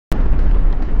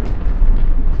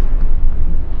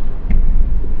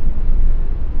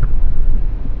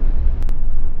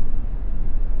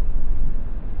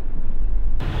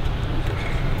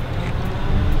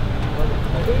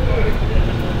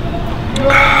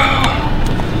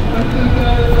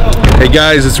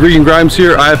Guys, it's Regan Grimes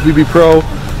here, IFBB Pro.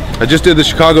 I just did the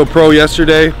Chicago Pro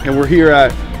yesterday, and we're here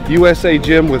at USA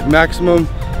Gym with Maximum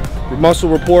Muscle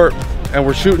Report, and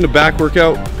we're shooting a back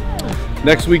workout.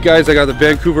 Next week, guys, I got the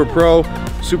Vancouver Pro.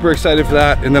 Super excited for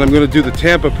that, and then I'm going to do the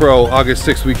Tampa Pro August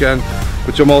 6th weekend,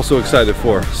 which I'm also excited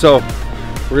for. So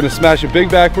we're going to smash a big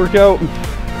back workout.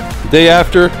 Day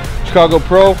after Chicago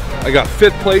Pro, I got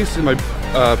 5th place in my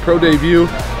pro debut,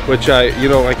 which I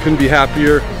couldn't be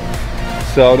happier.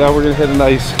 So now we're gonna hit a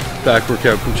nice back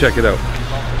workout. Come check it out.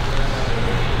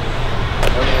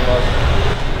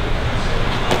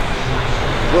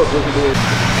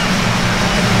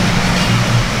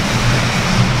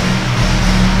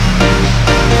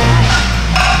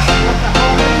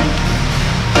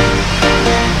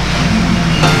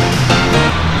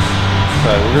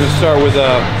 Alright, we're gonna start with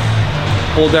a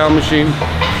pull down machine.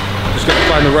 Just gotta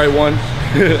find the right one.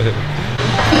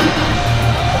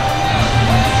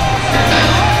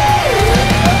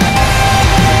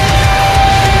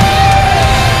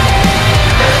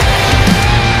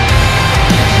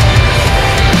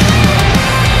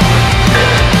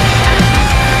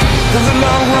 There's a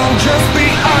long road just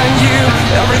behind you.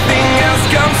 Everything else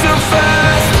comes so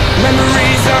fast.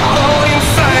 Memories are all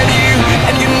inside you,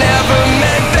 and you never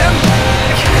met them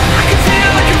back. I can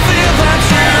feel that you're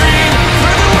in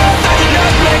for the world that did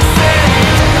not make sense.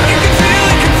 You can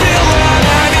feel what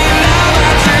I mean now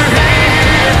that you're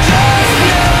here. Just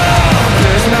know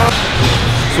there's no.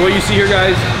 So what you see here,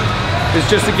 guys, is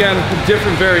just again a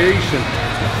different variation.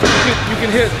 You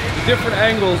can hit different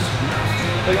angles.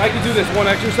 Like I could do this one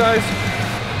exercise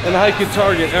and I could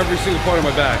target every single part of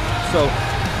my back. So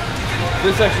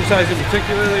this exercise in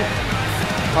particularly,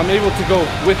 I'm able to go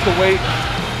with the weight,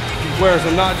 whereas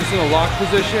I'm not just in a lock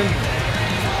position.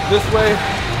 This way,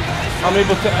 I'm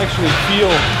able to actually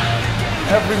feel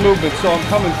every movement. So I'm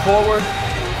coming forward,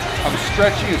 I'm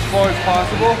stretching as far as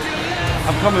possible,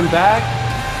 I'm coming back,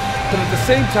 but at the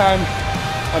same time,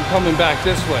 I'm coming back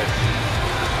this way.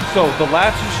 So the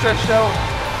lats are stretched out,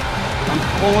 I'm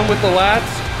pulling with the lats,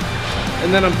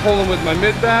 and then I'm pulling with my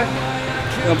mid back,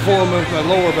 and I'm pulling with my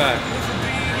lower back.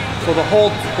 So the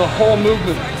whole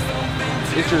movement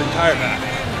is your entire back.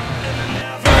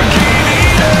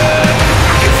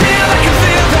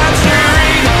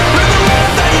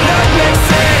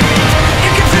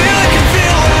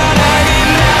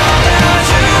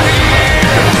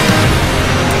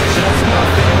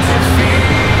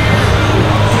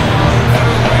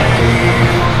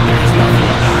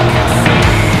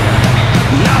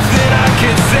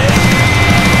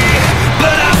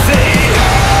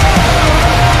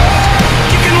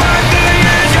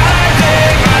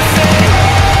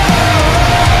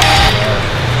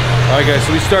 Alright guys,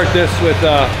 so we start this with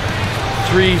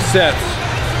 3 sets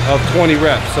of 20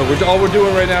 reps. So all we're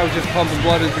doing right now is just pumping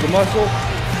blood into the muscle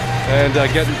and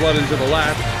getting blood into the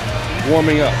lats,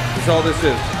 warming up. That's all this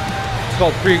is. It's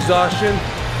called pre-exhaustion.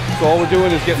 So all we're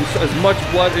doing is getting as much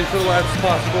blood into the lats as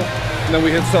possible, and then we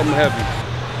hit something heavy.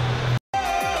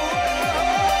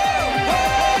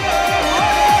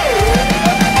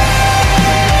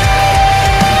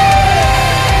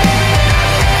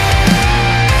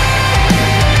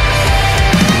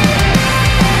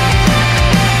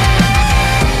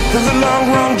 There's a long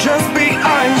road just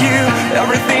behind you.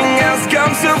 Everything else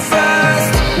comes so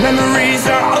fast. Memories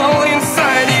are all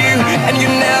inside you, and you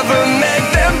never make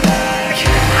them back.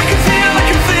 I can feel that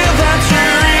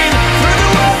you're in for the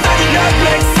world that did not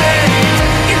make sense.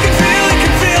 You can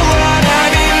feel what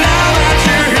I mean now that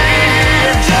you're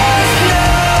here. Just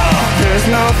know there's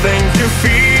nothing to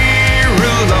fear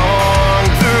along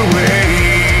the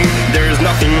way. There's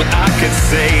nothing I could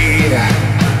say,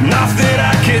 nothing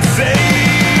I could say.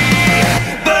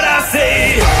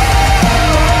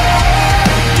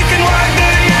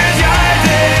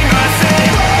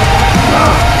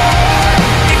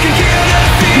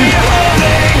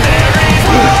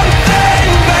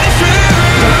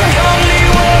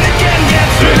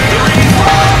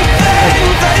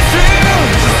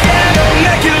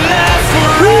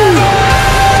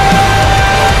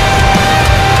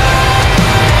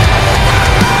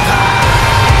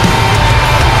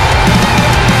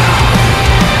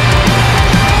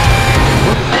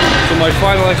 My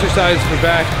final exercise for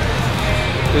back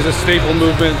is a staple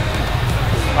movement.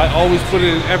 I always put it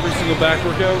in every single back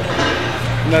workout,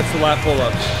 and that's the lat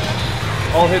pull-ups.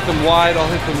 I'll hit them wide, I'll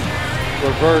hit them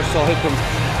reverse, I'll hit them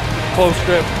close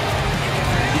grip.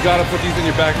 You gotta put these in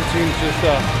your back routine. It's just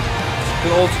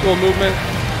an old school movement,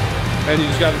 and you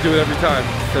just gotta do it every time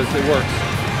because it works.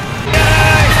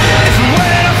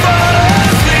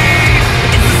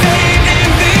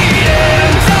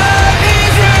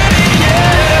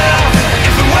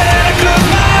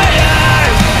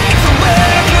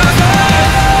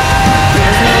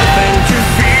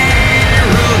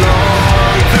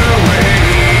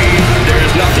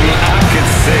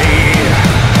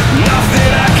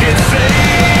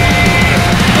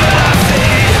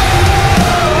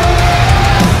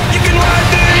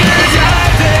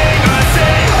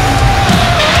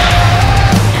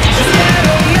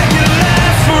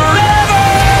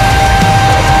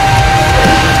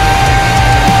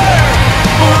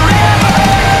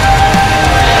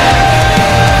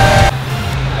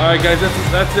 All right, guys,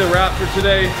 that's a wrap for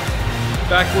today.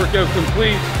 Back workout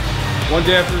complete. 1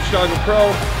 day after the Chicago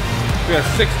Pro. We got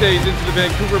 6 days into the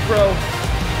Vancouver Pro.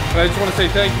 And I just want to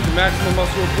say thank you to Maximum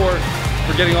Muscle Report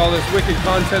for getting all this wicked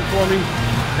content for me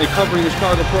and covering the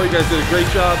Chicago Pro. You guys did a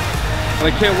great job. And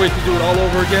I can't wait to do it all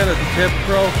over again at the Tampa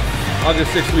Pro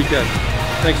August 6th weekend.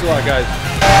 Thanks a lot, guys.